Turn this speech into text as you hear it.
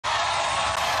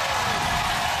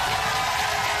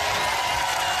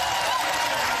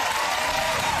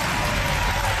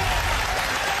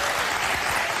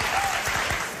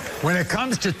When it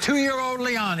comes to 2-year-old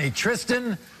Leonie,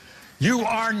 Tristan, you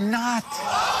are not.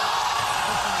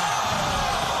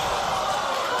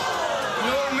 You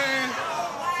know what, man?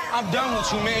 I'm done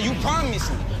with you, man. You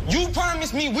promised me. You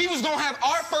promised me we was gonna have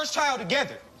our first child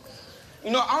together.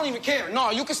 You know, I don't even care. No,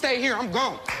 you can stay here. I'm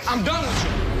gone. I'm done with you.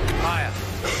 Mya.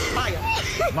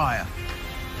 Mya.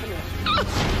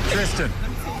 Tristan.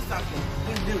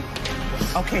 We knew.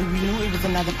 Okay, we knew it was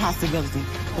another possibility.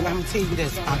 But I'm gonna tell you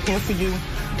this. I'm here for you,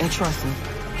 and trust me.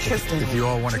 Tristan. If you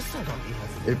all want to,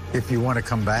 if you want to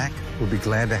come back, we'll be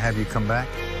glad to have you come back.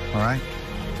 All right?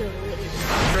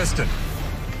 Tristan.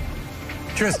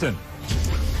 Tristan.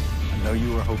 I know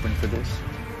you were hoping for this,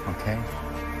 okay?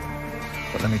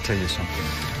 But let me tell you something.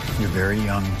 You're very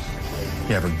young.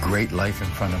 You have a great life in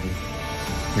front of you.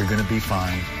 You're going to be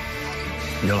fine.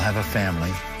 You'll have a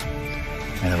family,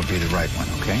 and it'll be the right one,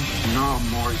 okay? No,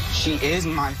 Maury. She is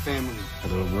my family. The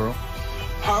little girl?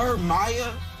 Her,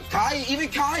 Maya, Kaya, even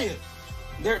Kaya.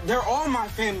 They're all my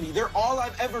family. They're all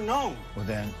I've ever known. Well,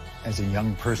 then, as a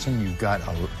young person, you've got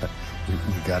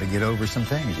to get over some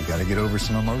things. You've got to get over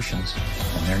some emotions,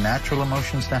 and they're natural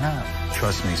emotions to have.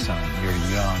 Trust me, son. You're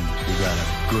young. You got a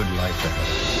good life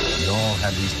ahead. We all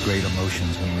have these great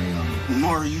emotions when we're young.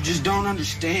 Maury, you just don't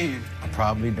understand. I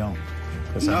probably don't.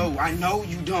 No, I know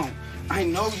you don't. I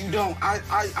know you don't.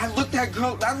 I looked that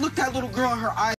little girl in her eyes.